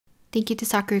Thank you to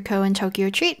Sakuraco and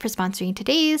TokyoTreat for sponsoring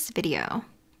today's video.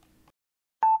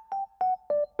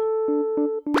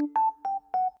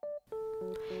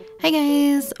 Hi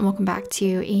guys, and welcome back to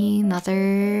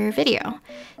another video.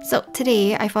 So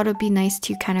today I thought it would be nice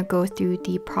to kind of go through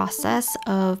the process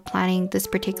of planning this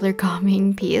particular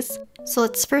gaming piece. So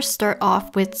let's first start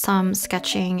off with some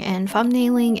sketching and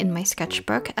thumbnailing in my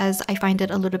sketchbook, as I find it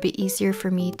a little bit easier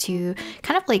for me to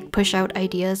kind of like push out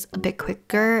ideas a bit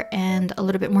quicker and a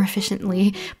little bit more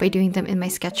efficiently by doing them in my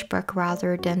sketchbook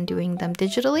rather than doing them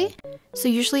digitally. So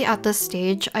usually at this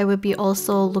stage, I would be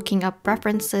also looking up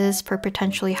references for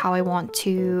potentially how I want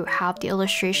to have the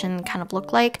illustration kind of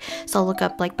look like. So I'll look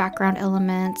up like background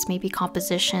elements, maybe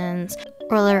compositions,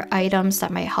 or other items that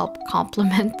might help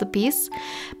complement the piece.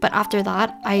 But after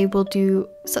that, I will do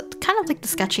kind of like the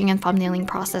sketching and thumbnailing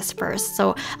process first.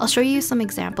 So I'll show you some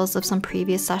examples of some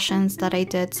previous sessions that I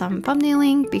did some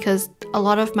thumbnailing, because a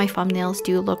lot of my thumbnails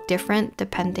do look different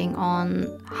depending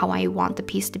on how I want the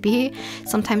piece to be.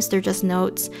 Sometimes they're just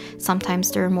notes,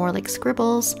 sometimes they're more like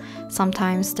scribbles,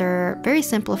 sometimes they're very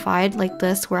simplified like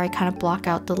this where I kind of block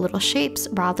out the little shapes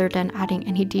rather than adding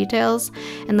any details,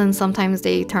 and then sometimes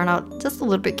they turn out just a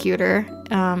little bit cuter,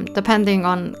 depending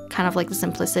on kind of like the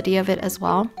simplicity of it as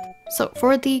well. So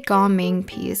for the gaming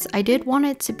piece, I did want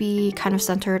it to be kind of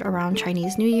centered around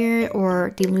Chinese New Year,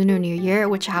 or the Lunar New Year,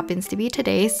 which happens to be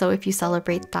today. So if you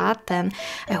celebrate that, then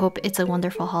I hope it's a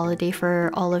wonderful holiday for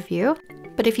all of you.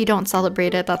 But if you don't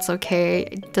celebrate it, that's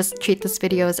okay. Just treat this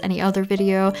video as any other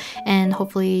video, and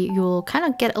hopefully you'll kind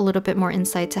of get a little bit more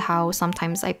insight to how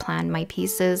sometimes I plan my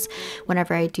pieces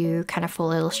whenever I do kind of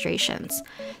full illustrations.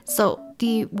 So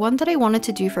the one that I wanted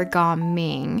to do for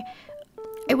gaming,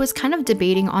 I was kind of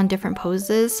debating on different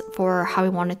poses for how I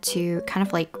wanted to kind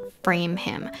of like frame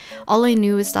him. All I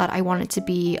knew is that I wanted to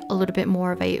be a little bit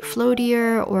more of a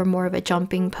floatier or more of a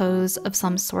jumping pose of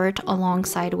some sort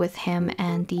alongside with him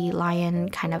and the lion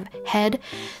kind of head.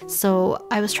 So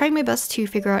I was trying my best to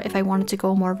figure out if I wanted to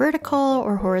go more vertical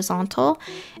or horizontal.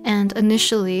 And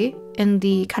initially, in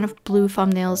the kind of blue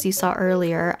thumbnails you saw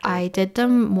earlier, I did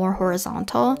them more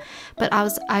horizontal, but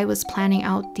as I was planning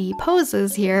out the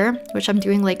poses here, which I'm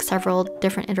doing like several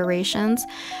different iterations,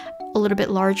 a little bit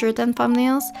larger than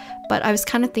thumbnails, but I was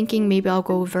kind of thinking maybe I'll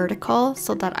go vertical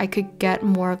so that I could get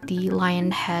more of the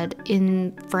lion head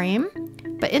in frame.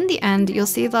 But in the end, you'll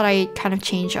see that I kind of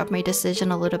changed up my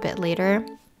decision a little bit later.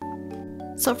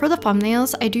 So for the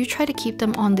thumbnails, I do try to keep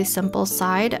them on the simple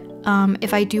side.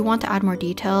 If I do want to add more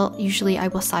detail, usually I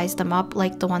will size them up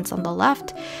like the ones on the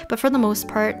left. But for the most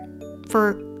part,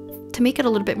 to make it a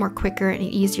little bit more quicker and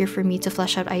easier for me to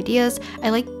flesh out ideas, I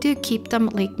like to keep them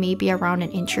like maybe around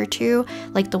an inch or two,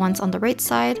 like the ones on the right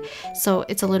side, so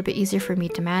it's a little bit easier for me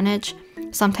to manage.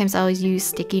 Sometimes I always use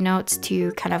sticky notes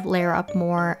to kind of layer up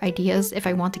more ideas if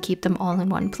I want to keep them all in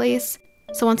one place.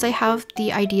 So once I have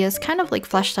the ideas kind of like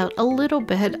fleshed out a little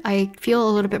bit, I feel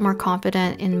a little bit more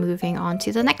confident in moving on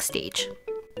to the next stage.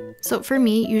 So for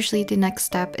me, usually the next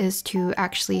step is to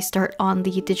actually start on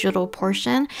the digital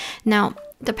portion. Now,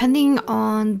 depending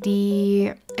on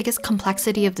the, I guess,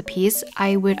 complexity of the piece,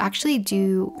 I would actually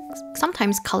do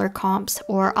sometimes color comps,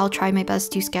 or I'll try my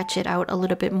best to sketch it out a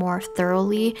little bit more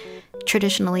thoroughly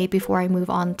traditionally before I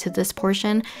move on to this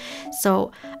portion.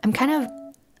 So I'm kind of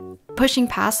pushing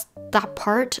past that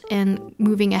part and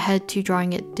moving ahead to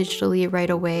drawing it digitally right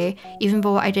away, even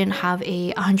though I didn't have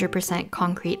a 100%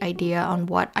 concrete idea on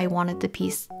what I wanted the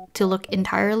piece to look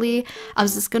entirely. I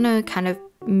was just gonna kind of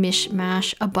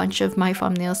mishmash a bunch of my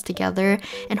thumbnails together,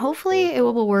 and hopefully it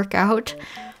will work out.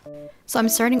 So I'm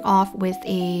starting off with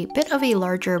a bit of a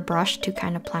larger brush to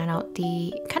kind of plan out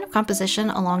the kind of composition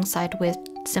alongside with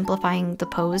simplifying the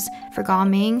pose for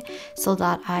gaming, so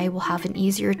that I will have an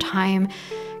easier time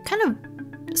kind of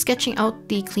sketching out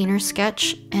the cleaner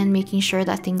sketch and making sure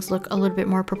that things look a little bit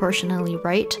more proportionally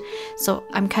right. So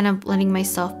I'm kind of letting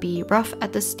myself be rough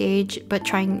at this stage, but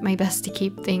trying my best to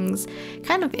keep things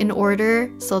kind of in order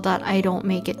so that I don't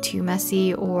make it too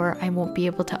messy or I won't be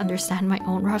able to understand my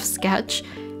own rough sketch.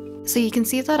 So you can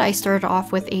see that I started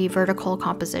off with a vertical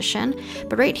composition,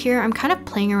 but right here I'm kind of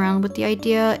playing around with the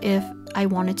idea if I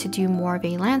wanted to do more of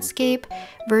a landscape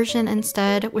version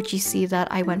instead, which you see that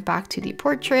I went back to the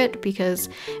portrait because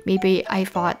maybe I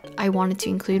thought I wanted to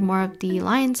include more of the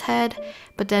lion's head.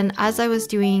 But then as I was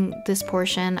doing this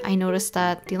portion, I noticed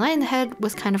that the lion head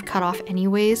was kind of cut off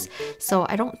anyways, so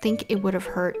I don't think it would have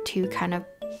hurt to kind of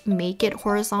make it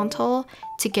horizontal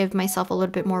to give myself a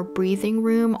little bit more breathing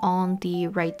room on the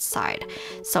right side.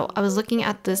 So I was looking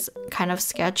at this kind of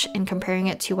sketch and comparing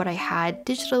it to what I had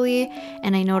digitally,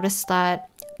 and I noticed that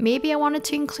maybe I wanted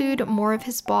to include more of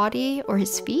his body or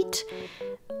his feet.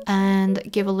 and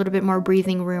give a little bit more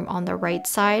breathing room on the right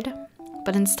side.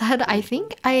 But instead, I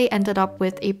think I ended up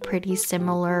with a pretty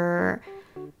similar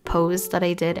pose that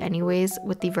I did anyways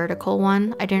with the vertical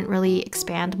one. I didn't really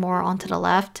expand more onto the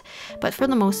left, but for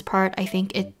the most part, I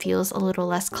think it feels a little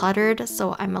less cluttered,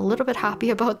 so I'm a little bit happy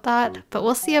about that, but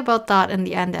we'll see about that in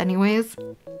the end anyways.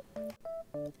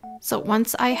 So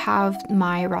once I have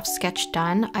my rough sketch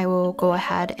done, I will go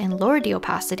ahead and lower the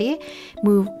opacity,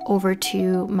 move over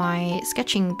to my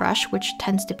sketching brush, which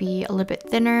tends to be a little bit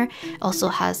thinner, also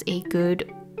has a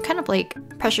good kind of like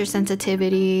pressure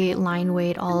sensitivity, line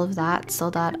weight, all of that, so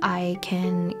that I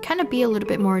can kind of be a little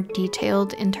bit more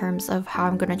detailed in terms of how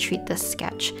I'm going to treat this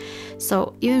sketch.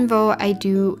 So even though I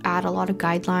do add a lot of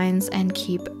guidelines and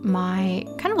keep my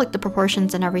kind of like the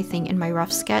proportions and everything in my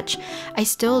rough sketch, I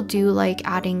still do like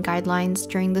adding guidelines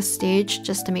during this stage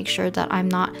just to make sure that I'm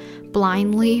not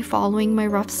blindly following my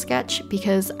rough sketch,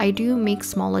 because I do make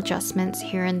small adjustments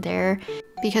here and there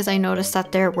because I noticed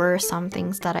that there were some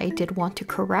things that I did want to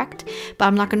correct, but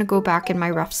I'm not going to go back in my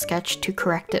rough sketch to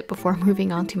correct it before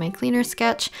moving on to my cleaner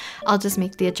sketch. I'll just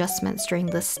make the adjustments during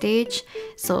this stage,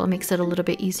 so it makes it a little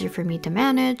bit easier for me to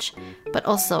manage. But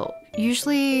also,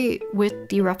 usually with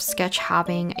the rough sketch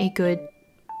having a good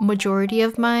majority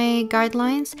of my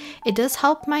guidelines, it does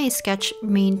help my sketch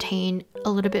maintain a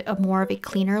little bit of more of a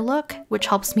cleaner look, which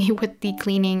helps me with the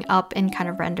cleaning up and kind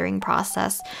of rendering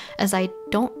process. As I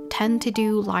don't tend to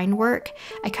do line work,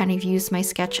 I kind of use my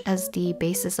sketch as the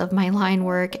basis of my line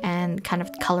work and kind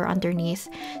of color underneath,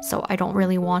 so I don't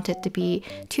really want it to be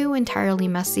too entirely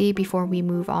messy before we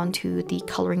move on to the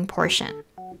coloring portion.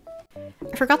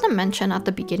 I forgot to mention at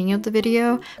the beginning of the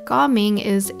video, Ga Ming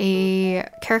is a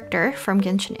character from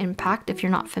Genshin Impact if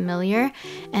you're not familiar,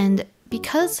 and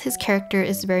because his character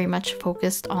is very much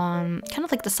focused on kind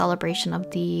of like the celebration of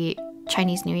the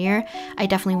Chinese New Year, I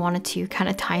definitely wanted to kind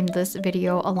of time this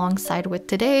video alongside with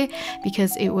today,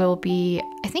 because it will be,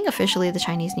 I think, officially the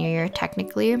Chinese New Year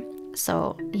technically.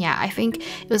 So yeah, I think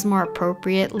it was more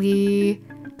appropriately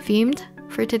themed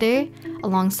for today,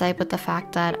 alongside with the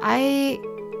fact that I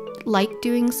like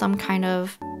doing some kind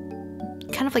of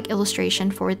like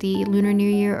illustration for the Lunar New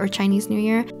Year or Chinese New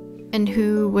Year, and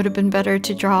who would have been better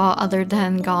to draw other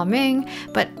than Ga Ming.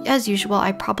 But as usual,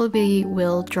 I probably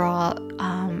will draw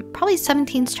probably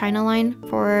 17's China line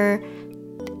for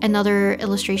another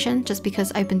illustration, just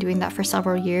because I've been doing that for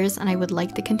several years and I would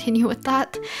like to continue with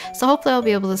that. So hopefully I'll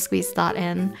be able to squeeze that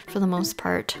in for the most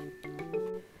part.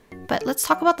 But let's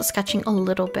talk about the sketching a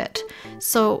little bit.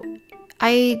 So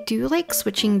I do like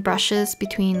switching brushes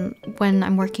between when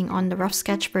I'm working on the rough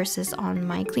sketch versus on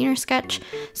my cleaner sketch.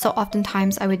 So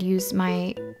oftentimes I would use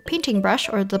my painting brush,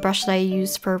 or the brush that I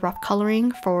use for rough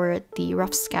coloring, for the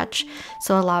rough sketch.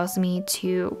 So it allows me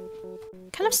to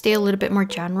kind of stay a little bit more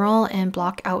general and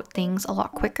block out things a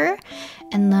lot quicker,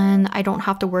 and then I don't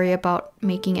have to worry about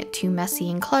making it too messy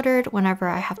and cluttered whenever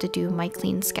I have to do my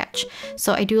clean sketch.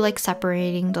 So I do like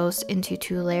separating those into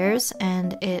two layers,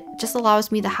 and it just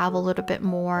allows me to have a little bit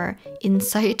more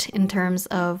insight in terms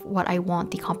of what I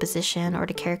want the composition or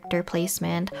the character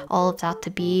placement, all of that to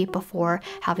be before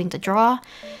having to draw.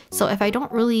 So if I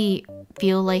don't really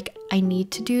feel like I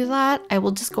need to do that, I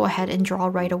will just go ahead and draw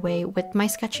right away with my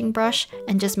sketching brush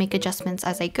and just make adjustments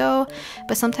as I go.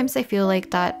 But sometimes I feel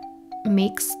like that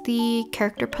makes the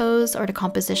character pose or the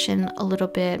composition a little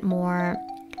bit more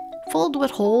filled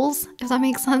with holes, if that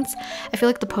makes sense. I feel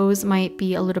like the pose might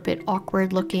be a little bit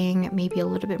awkward looking, maybe a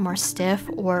little bit more stiff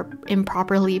or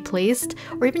improperly placed,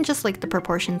 or even just like the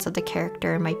proportions of the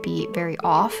character might be very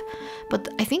off. But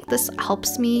I think this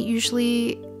helps me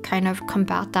usually kind of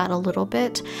combat that a little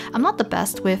bit. I'm not the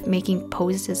best with making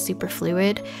poses super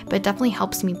fluid, but it definitely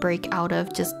helps me break out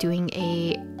of just doing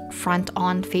a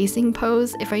front-on facing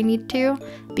pose if I need to,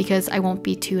 because I won't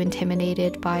be too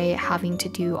intimidated by having to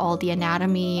do all the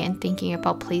anatomy and thinking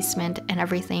about placement and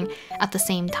everything at the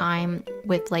same time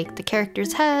with like the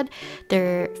character's head,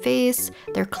 their face,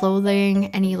 their clothing,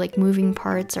 any like moving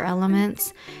parts or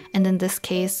elements. And in this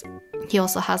case, he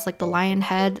also has like the lion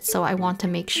head, so I want to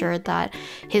make sure that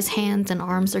his hands and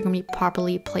arms are going to be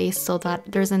properly placed so that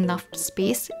there's enough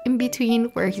space in between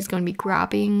where he's going to be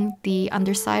grabbing the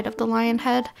underside of the lion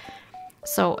head.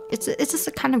 So it's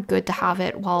just kind of good to have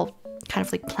it while kind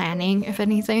of like planning, if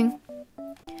anything.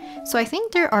 So I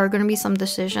think there are going to be some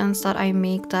decisions that I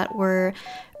make that were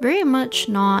very much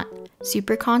not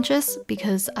super conscious,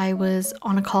 because I was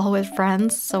on a call with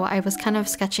friends, so I was kind of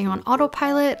sketching on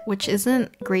autopilot, which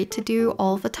isn't great to do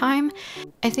all the time.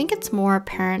 I think it's more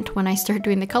apparent when I start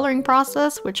doing the coloring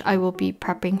process, which I will be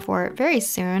prepping for very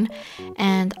soon,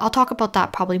 and I'll talk about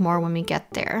that probably more when we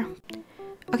get there.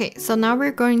 Okay, so now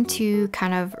we're going to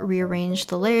kind of rearrange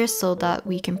the layers so that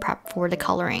we can prep for the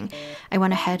coloring. I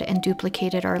went ahead and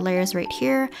duplicated our layers right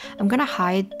here. I'm gonna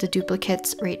hide the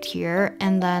duplicates right here,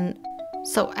 and then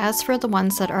so as for the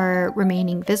ones that are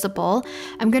remaining visible,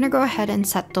 I'm gonna go ahead and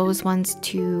set those ones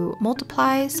to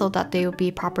multiply so that they will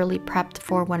be properly prepped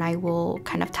for when I will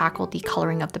kind of tackle the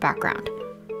coloring of the background.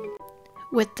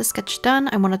 With the sketch done,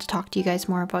 I wanted to talk to you guys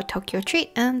more about TokyoTreat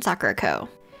and Sakuraco.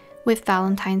 With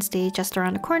Valentine's Day just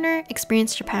around the corner,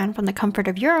 experience Japan from the comfort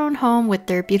of your own home with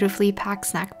their beautifully packed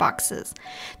snack boxes.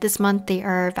 This month they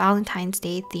are Valentine's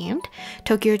Day themed.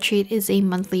 TokyoTreat is a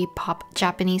monthly pop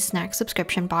Japanese snack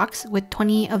subscription box with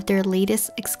 20 of their latest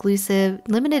exclusive,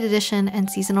 limited edition, and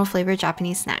seasonal flavor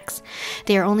Japanese snacks.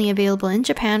 They are only available in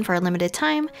Japan for a limited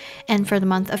time, and for the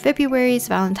month of February's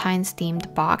Valentine's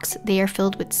themed box, they are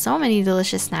filled with so many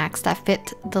delicious snacks that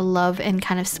fit the love and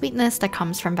kind of sweetness that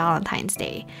comes from Valentine's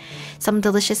Day. Some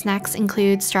delicious snacks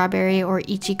include strawberry or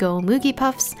Ichigo Mugi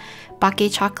Puffs, bake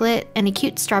chocolate, and a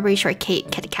cute strawberry shortcake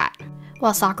Kitty Kat.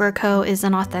 While Sakuraco is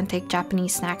an authentic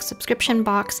Japanese snack subscription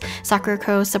box,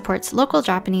 Sakuraco supports local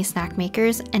Japanese snack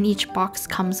makers, and each box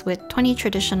comes with 20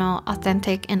 traditional,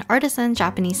 authentic, and artisan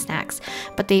Japanese snacks,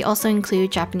 but they also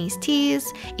include Japanese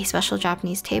teas, a special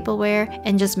Japanese tableware,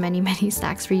 and just many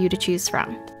snacks for you to choose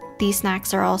from. These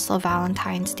snacks are also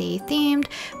Valentine's Day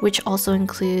themed, which also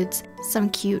includes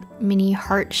some cute mini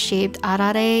heart-shaped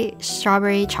arare,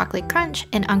 strawberry chocolate crunch,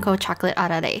 and anko chocolate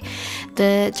arare.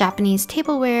 The Japanese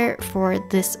tableware for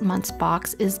this month's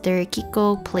box is their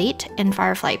Kiko plate and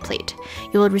firefly plate.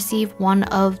 You will receive one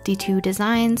of the two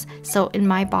designs. So in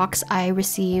my box, I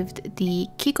received the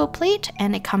Kiko plate,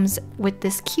 and it comes with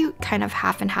this cute kind of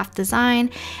half and half design,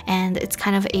 and it's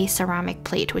kind of a ceramic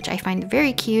plate, which I find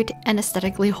very cute and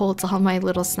aesthetically holds all my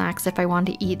little snacks if I want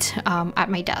to eat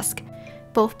at my desk.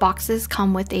 Both boxes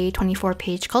come with a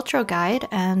 24-page cultural guide,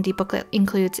 and the booklet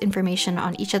includes information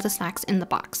on each of the snacks in the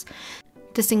box.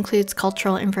 This includes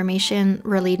cultural information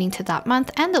relating to that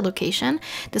month and the location.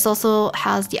 This also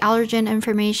has the allergen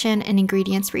information and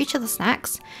ingredients for each of the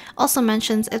snacks. Also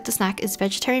mentions if the snack is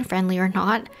vegetarian friendly or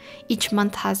not. Each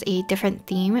month has a different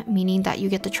theme, meaning that you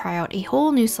get to try out a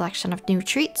whole new selection of new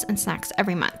treats and snacks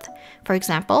every month. For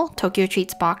example,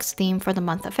 TokyoTreat's box theme for the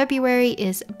month of February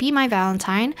is Be My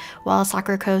Valentine, while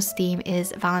Sakuraco's theme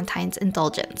is Valentine's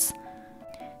Indulgence.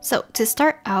 So to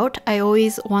start out, I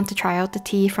always want to try out the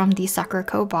tea from the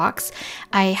Sakuraco box.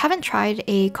 I haven't tried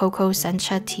a cocoa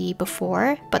sencha tea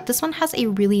before, but this one has a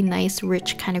really nice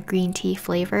rich kind of green tea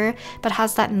flavor, but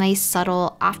has that nice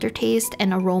subtle aftertaste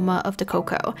and aroma of the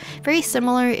cocoa. Very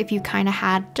similar if you kind of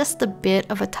had just a bit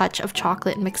of a touch of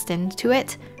chocolate mixed into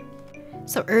it.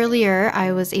 So earlier,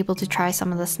 I was able to try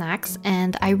some of the snacks,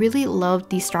 and I really loved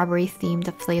the strawberry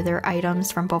themed flavor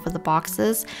items from both of the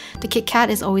boxes. The Kit Kat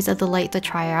is always a delight to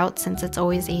try out since it's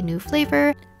always a new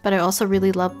flavor, but I also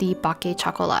really love the bake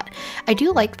chocolate. I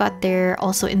do like that they're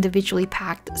also individually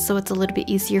packed, so it's a little bit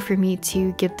easier for me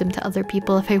to give them to other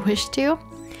people if I wish to.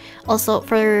 Also,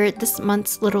 for this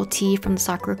month's little tea from the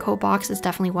Sakuraco box is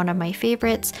definitely one of my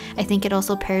favorites. I think it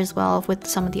also pairs well with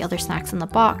some of the other snacks in the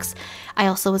box. I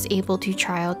also was able to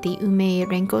try out the ume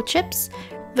renko chips.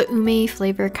 The ume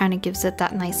flavor kind of gives it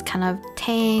that nice kind of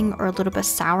tang or a little bit of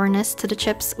sourness to the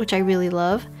chips, which I really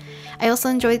love. I also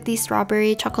enjoyed the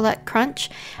strawberry chocolate crunch.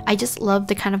 I just love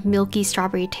the kind of milky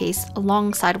strawberry taste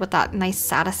alongside with that nice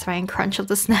satisfying crunch of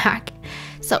the snack.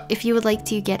 So if you would like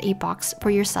to get a box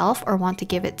for yourself or want to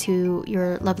give it to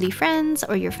your lovely friends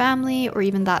or your family or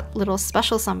even that little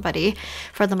special somebody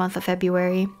for the month of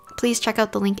February, please check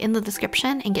out the link in the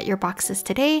description and get your boxes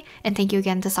today. And thank you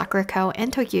again to Sakuraco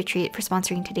and TokyoTreat for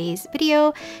sponsoring today's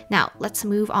video. Now let's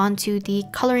move on to the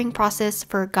coloring process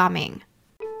for gaming.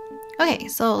 Okay,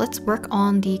 so let's work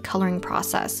on the coloring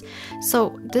process.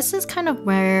 So this is kind of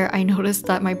where I noticed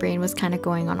that my brain was kind of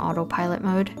going on autopilot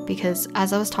mode, because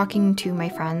as I was talking to my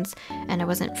friends and I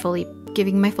wasn't fully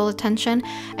giving my full attention,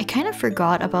 I kind of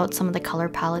forgot about some of the color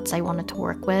palettes I wanted to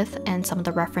work with and some of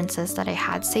the references that I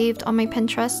had saved on my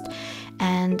Pinterest,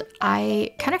 and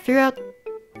I kind of threw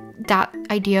that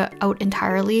idea out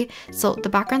entirely. So the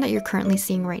background that you're currently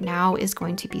seeing right now is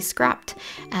going to be scrapped,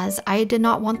 as I did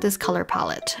not want this color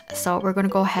palette. So we're going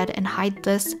to go ahead and hide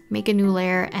this, make a new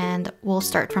layer, and we'll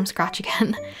start from scratch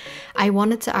again. I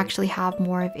wanted to actually have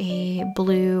more of a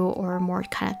blue or more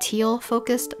kind of teal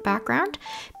focused background,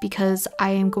 because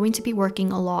I am going to be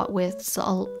working a lot with,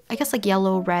 so I guess like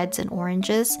yellow, reds, and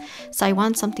oranges. So I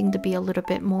want something to be a little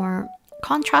bit more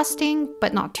contrasting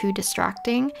but not too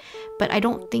distracting. But I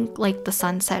don't think like the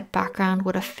sunset background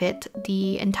would have fit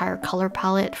the entire color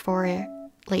palette for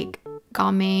like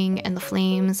gaming and the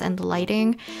flames and the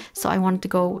lighting. So I wanted to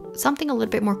go something a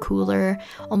little bit more cooler,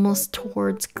 almost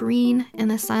towards green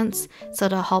in a sense, so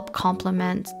to help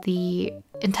complement the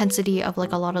intensity of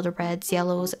like a lot of the reds,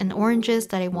 yellows, and oranges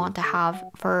that I want to have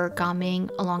for gaming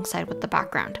alongside with the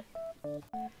background.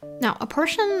 Now, a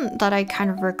portion that I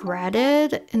kind of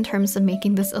regretted in terms of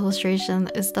making this illustration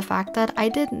is the fact that I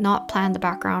did not plan the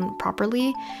background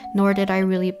properly, nor did I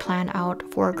really plan out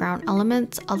foreground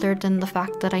elements other than the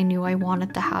fact that I knew I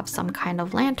wanted to have some kind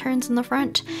of lanterns in the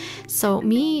front. So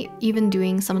me even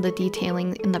doing some of the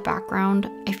detailing in the background,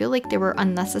 I feel like they were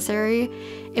unnecessary.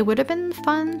 It would have been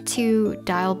fun to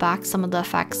dial back some of the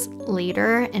effects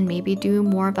later and maybe do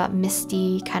more of that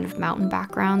misty kind of mountain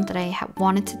background that I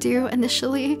wanted to do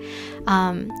initially.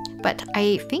 But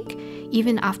I think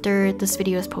even after this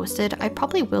video is posted, I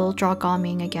probably will draw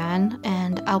gaming again,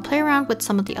 and I'll play around with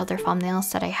some of the other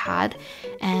thumbnails that I had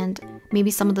and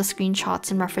maybe some of the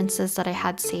screenshots and references that I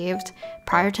had saved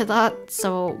prior to that,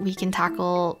 so we can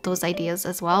tackle those ideas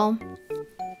as well.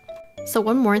 So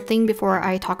one more thing before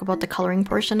I talk about the coloring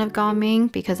portion of gaming,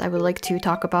 because I would like to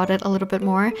talk about it a little bit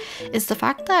more, is the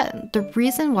fact that the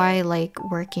reason why I like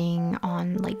working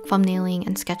on like thumbnailing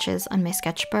and sketches on my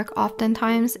sketchbook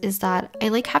oftentimes is that I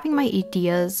like having my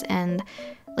ideas and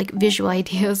like visual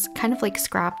ideas kind of like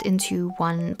scrapped into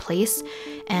one place.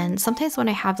 And sometimes when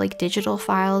I have like digital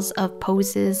files of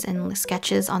poses and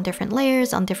sketches on different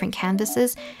layers on different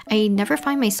canvases, I never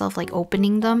find myself like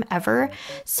opening them ever.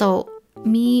 So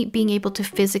me being able to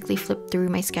physically flip through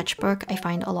my sketchbook, I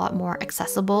find a lot more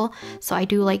accessible. So I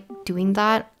do like doing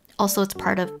that. Also, it's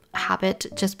part of habit,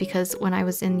 just because when I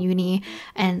was in uni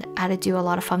and I had to do a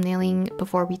lot of thumbnailing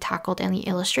before we tackled any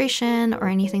illustration or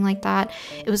anything like that,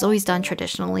 it was always done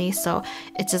traditionally. So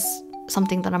it's just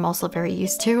something that I'm also very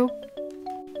used to.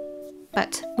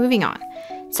 But moving on.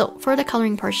 So for the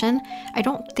coloring portion, I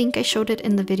don't think I showed it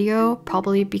in the video,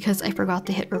 probably because I forgot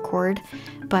to hit record,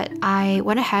 but I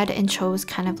went ahead and chose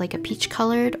kind of like a peach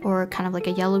colored or kind of like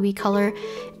a yellowy color,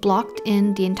 blocked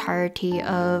in the entirety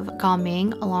of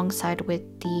gaming alongside with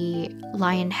the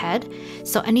lion head.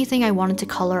 So anything I wanted to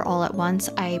color all at once,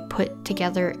 I put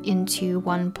together into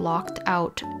one blocked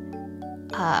out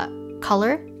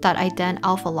color that I then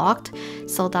alpha locked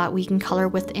so that we can color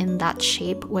within that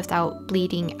shape without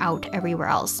bleeding out everywhere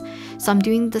else. So I'm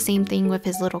doing the same thing with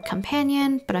his little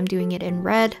companion, but I'm doing it in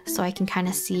red so I can kind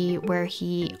of see where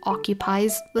he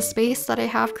occupies the space that I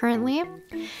have currently.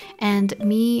 And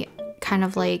me kind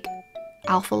of like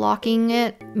alpha locking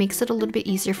it makes it a little bit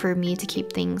easier for me to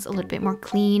keep things a little bit more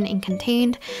clean and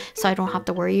contained, so I don't have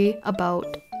to worry about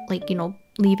like, you know,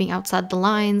 leaving outside the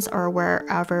lines or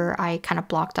wherever I kind of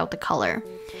blocked out the color.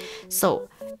 So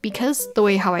because the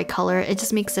way how I color, it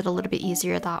just makes it a little bit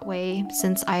easier that way,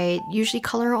 since I usually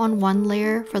color on one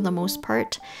layer for the most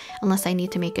part, unless I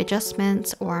need to make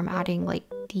adjustments or I'm adding like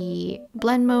the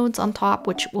blend modes on top,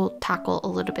 which we'll tackle a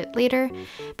little bit later.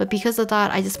 But because of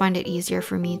that, I just find it easier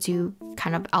for me to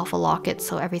kind of alpha lock it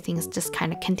so everything is just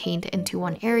kind of contained into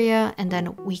one area, and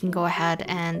then we can go ahead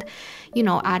and, you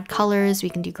know, add colors, we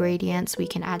can do gradients, we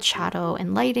can add shadow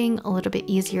and lighting a little bit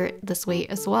easier this way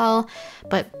as well.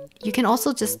 But you can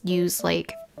also just use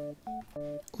like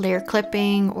layer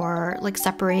clipping or like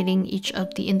separating each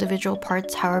of the individual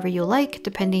parts however you like,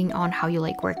 depending on how you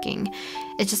like working.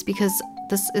 It's just because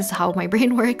this is how my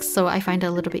brain works, so I find it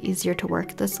a little bit easier to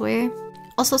work this way.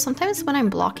 Also, sometimes when I'm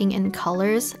blocking in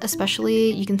colors,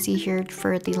 especially you can see here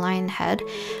for the lion head,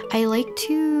 I like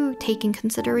to take in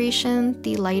consideration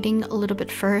the lighting a little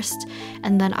bit first,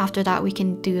 and then after that we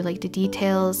can do like the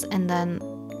details, and then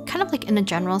kind of like in a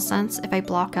general sense, if I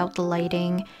block out the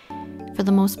lighting, for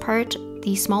the most part,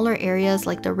 the smaller areas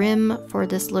like the rim for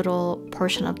this little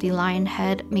portion of the lion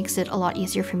head makes it a lot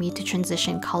easier for me to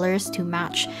transition colors to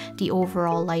match the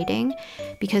overall lighting.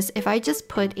 Because if I just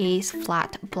put a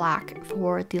flat black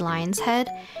for the lion's head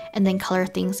and then color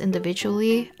things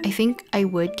individually, I think I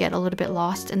would get a little bit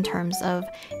lost in terms of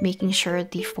making sure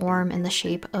the form and the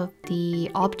shape of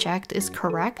the object is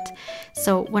correct.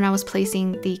 So when I was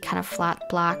placing the kind of flat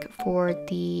black for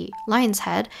the lion's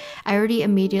head, I already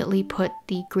immediately put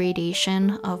the gradation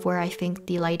of where I think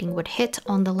the lighting would hit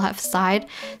on the left side,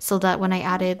 so that when I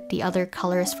added the other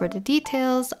colors for the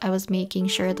details, I was making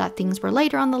sure that things were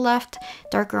lighter on the left,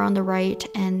 darker on the right,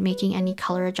 and making any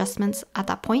color adjustments at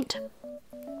that point.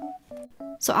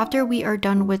 So after we are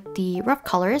done with the rough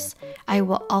colors, I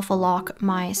will alpha lock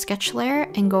my sketch layer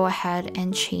and go ahead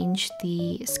and change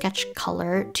the sketch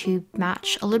color to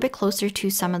match a little bit closer to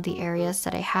some of the areas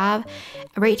that I have.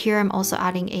 Right here, I'm also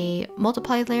adding a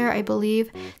multiply layer, I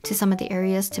believe, to some of the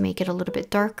areas to make it a little bit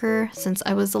darker, since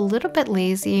I was a little bit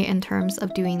lazy in terms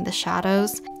of doing the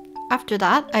shadows. After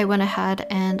that, I went ahead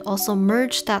and also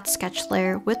merged that sketch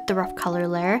layer with the rough color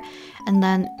layer, and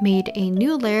then made a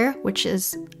new layer, which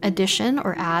is addition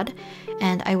or add,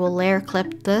 and I will layer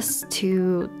clip this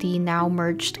to the now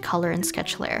merged color and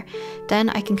sketch layer. Then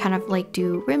I can kind of like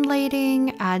do rim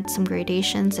lighting, add some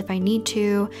gradations if I need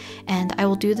to, and I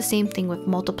will do the same thing with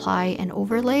multiply and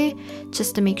overlay,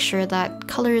 just to make sure that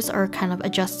colors are kind of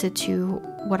adjusted to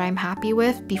what I'm happy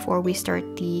with before we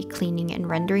start the cleaning and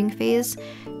rendering phase,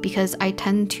 because I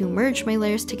tend to merge my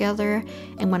layers together,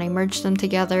 and when I merge them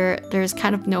together, there's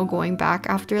kind of no going back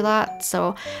after that.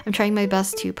 So I'm trying my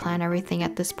best to plan everything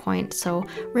at this point. So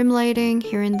rim lighting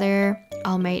here and there,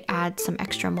 I might add some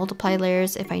extra multiply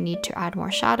layers if I need to add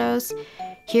more shadows.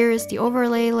 Here is the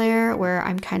overlay layer where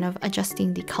I'm kind of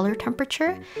adjusting the color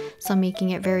temperature, so making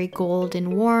it very gold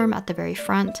and warm at the very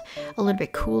front, a little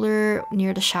bit cooler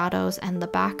near the shadows and the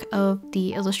back of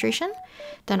the illustration.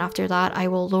 Then after that, I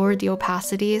will lower the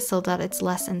opacity so that it's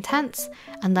less intense,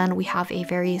 and then we have a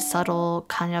very subtle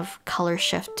kind of color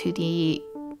shift to the,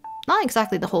 not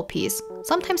exactly the whole piece,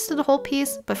 sometimes to the whole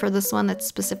piece, but for this one it's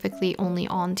specifically only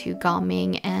onto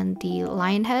Gaming and the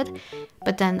lion head.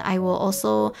 But then I will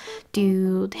also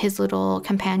do his little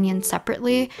companion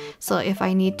separately, so if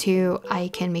I need to, I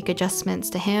can make adjustments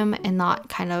to him and not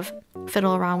kind of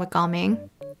fiddle around with Gaming.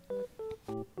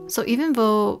 So even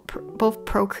though both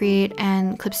Procreate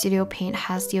and Clip Studio Paint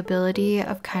has the ability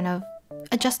of kind of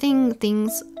adjusting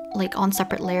things like on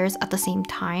separate layers at the same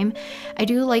time, I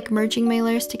do like merging my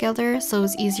layers together, so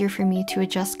it's easier for me to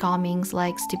adjust Gaming's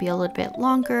legs to be a little bit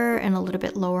longer and a little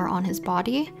bit lower on his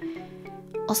body.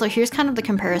 Also, here's kind of the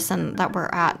comparison that we're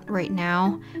at right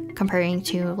now, comparing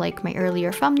to like my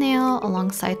earlier thumbnail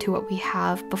alongside to what we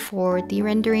have before the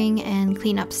rendering and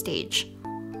cleanup stage.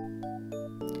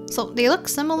 So they look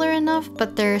similar enough,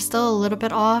 but they're still a little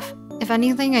bit off. If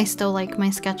anything, I still like my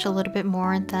sketch a little bit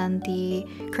more than the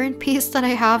current piece that I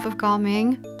have of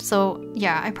Gaming. So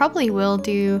yeah, I probably will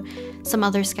do some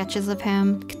other sketches of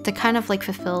him to kind of like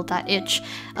fulfill that itch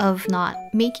of not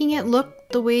making it look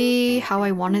the way how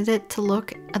I wanted it to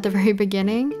look at the very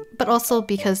beginning, but also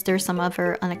because there's some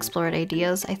other unexplored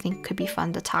ideas I think could be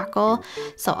fun to tackle.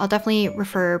 So I'll definitely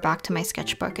refer back to my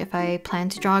sketchbook if I plan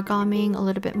to draw Gaming a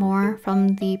little bit more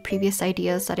from the previous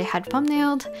ideas that I had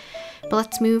thumbnailed. But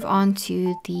let's move on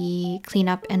to the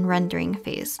cleanup and rendering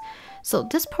phase. So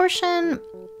this portion,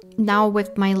 now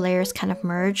with my layers kind of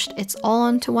merged, it's all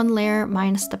onto one layer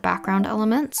minus the background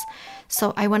elements.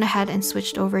 So I went ahead and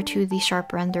switched over to the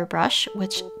sharp render brush,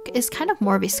 which is kind of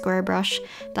more of a square brush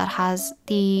that has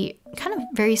the kind of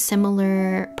very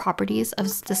similar properties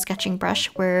of the sketching brush,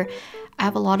 where I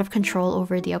have a lot of control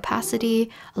over the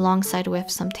opacity alongside with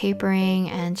some tapering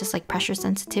and just like pressure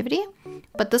sensitivity.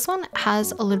 But this one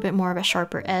has a little bit more of a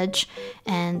sharper edge,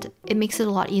 and it makes it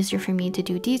a lot easier for me to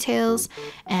do details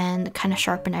and kind of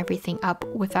sharpen everything up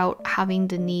without having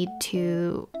the need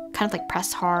to kind of like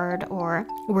press hard or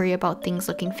worry about things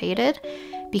looking faded,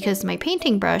 because my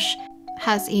painting brush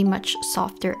has a much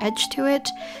softer edge to it,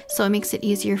 so it makes it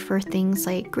easier for things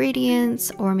like gradients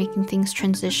or making things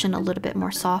transition a little bit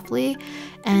more softly.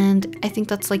 And I think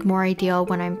that's like more ideal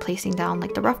when I'm placing down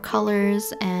like the rough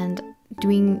colors and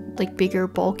doing like bigger,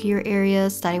 bulkier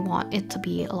areas that I want it to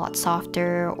be a lot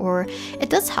softer, or it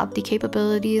does have the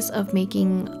capabilities of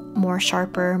making more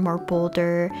sharper, more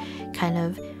bolder, kind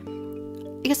of,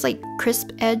 I guess like crisp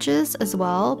edges as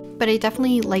well. But I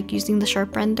definitely like using the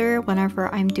sharp render whenever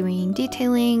I'm doing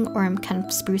detailing or I'm kind of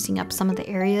sprucing up some of the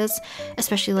areas,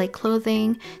 especially like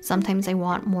clothing. Sometimes I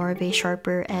want more of a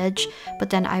sharper edge, but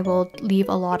then I will leave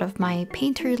a lot of my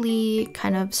painterly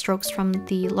kind of strokes from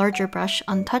the larger brush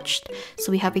untouched,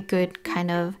 so we have a good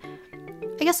kind of,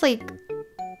 I guess like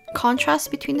contrast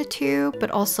between the two,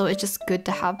 but also it's just good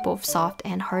to have both soft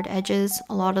and hard edges.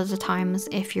 A lot of the times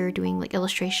if you're doing like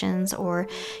illustrations or,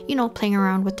 you know, playing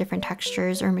around with different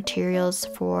textures or materials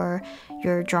for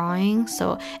your drawing,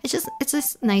 so it's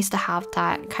just nice to have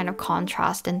that kind of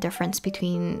contrast and difference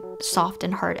between soft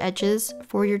and hard edges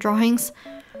for your drawings.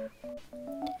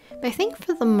 But I think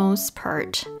for the most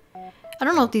part, I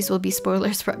don't know if these will be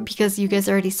spoilers because you guys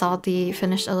already saw the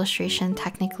finished illustration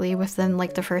technically within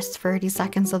like the first 30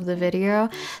 seconds of the video.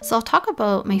 So I'll talk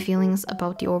about my feelings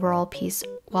about the overall piece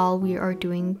while we are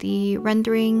doing the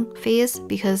rendering phase,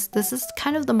 because this is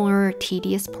kind of the more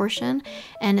tedious portion,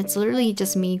 and it's literally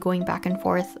just me going back and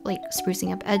forth, like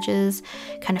sprucing up edges,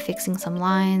 kind of fixing some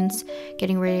lines,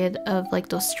 getting rid of like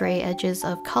those stray edges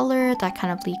of color that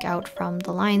kind of leak out from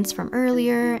the lines from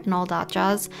earlier and all that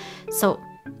jazz. So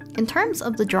in terms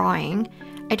of the drawing,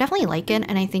 I definitely like it,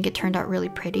 and I think it turned out really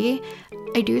pretty.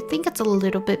 I do think it's a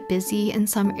little bit busy in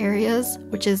some areas,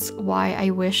 which is why I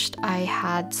wished I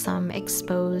had some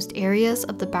exposed areas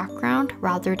of the background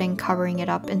rather than covering it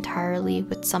up entirely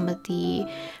with some of the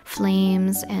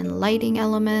flames and lighting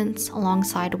elements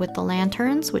alongside with the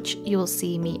lanterns, which you'll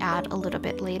see me add a little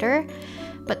bit later.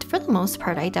 But for the most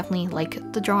part, I definitely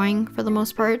like the drawing for the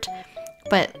most part.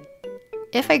 But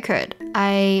if I could,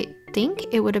 I think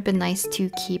it would have been nice to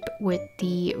keep with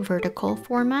the vertical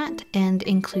format and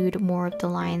include more of the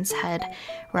lion's head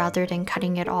rather than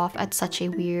cutting it off at such a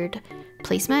weird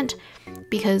placement,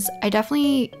 because I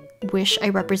definitely wish I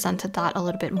represented that a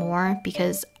little bit more,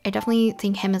 because I definitely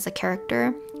think him as a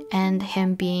character and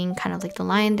him being kind of like the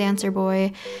lion dancer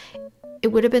boy,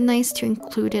 it would have been nice to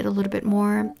include it a little bit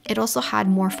more. It also had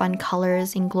more fun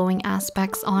colors and glowing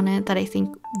aspects on it that I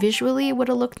think visually would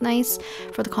have looked nice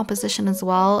for the composition as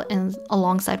well, and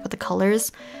alongside with the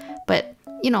colors. But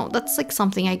you know, that's like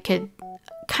something I could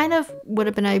kind of would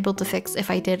have been able to fix if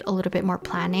I did a little bit more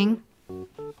planning.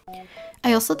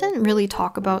 I also didn't really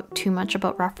talk about too much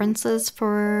about references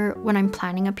for when I'm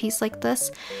planning a piece like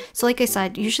this. So like I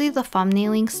said, usually the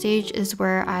thumbnailing stage is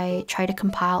where I try to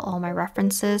compile all my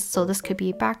references. So this could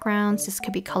be backgrounds, this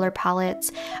could be color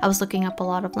palettes. I was looking up a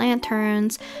lot of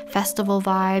lanterns, festival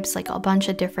vibes, like a bunch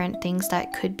of different things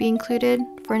that could be included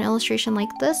for an illustration like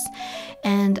this.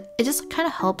 And it just kind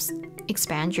of helps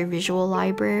expand your visual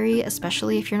library,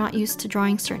 especially if you're not used to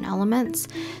drawing certain elements.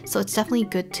 So it's definitely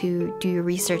good to do your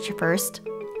research first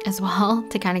as well,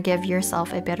 to kind of give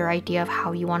yourself a better idea of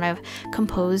how you want to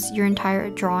compose your entire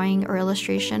drawing or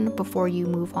illustration before you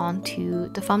move on to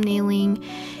the thumbnailing.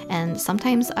 And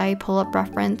sometimes I pull up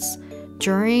reference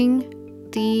during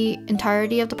the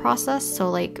entirety of the process. So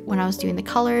like when I was doing the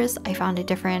colors, I found a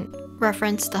different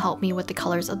reference to help me with the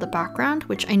colors of the background,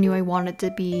 which I knew I wanted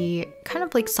to be kind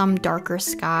of like some darker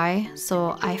sky.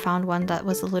 So I found one that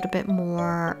was a little bit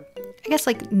more, I guess,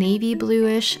 like navy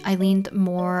bluish. I leaned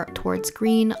more towards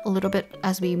green a little bit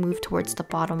as we moved towards the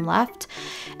bottom left.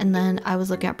 And then I was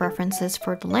looking at references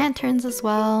for the lanterns as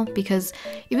well, because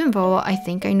even though I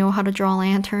think I know how to draw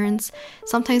lanterns,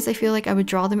 sometimes I feel like I would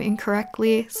draw them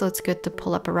incorrectly. So it's good to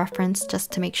pull up a reference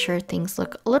just to make sure things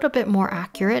look a little bit more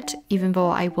accurate, even though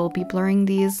I will be blurring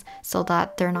these so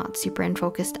that they're not super in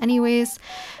focus anyways.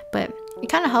 But it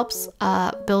kind of helps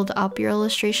build up your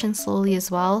illustration slowly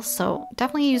as well. So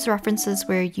definitely use references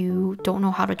where you don't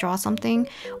know how to draw something,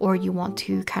 or you want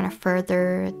to kind of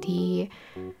further the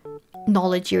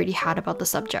knowledge you already had about the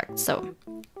subject. So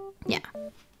yeah.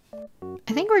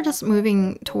 I think we're just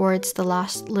moving towards the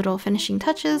last little finishing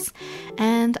touches,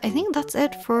 and I think that's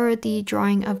it for the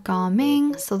drawing of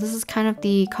Ga-Ming. So this is kind of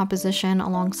the composition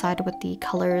alongside with the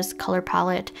colors, color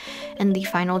palette, and the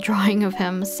final drawing of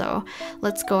him. So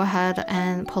let's go ahead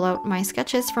and pull out my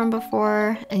sketches from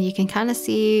before, and you can kind of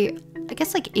see, I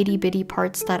guess, like itty bitty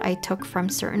parts that I took from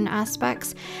certain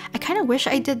aspects. I kind of wish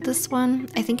I did this one.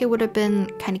 I think it would have been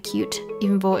kind of cute,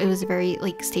 even though it was very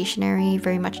like stationary,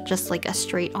 very much just like a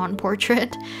straight on portrait.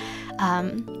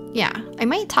 Yeah, I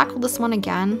might tackle this one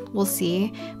again, we'll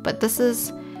see, but this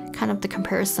is kind of the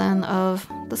comparison of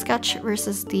the sketch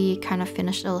versus the kind of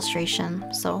finished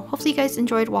illustration. So hopefully you guys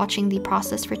enjoyed watching the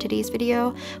process for today's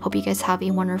video. Hope you guys have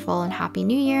a wonderful and happy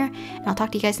new year, and I'll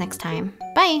talk to you guys next time.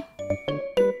 Bye!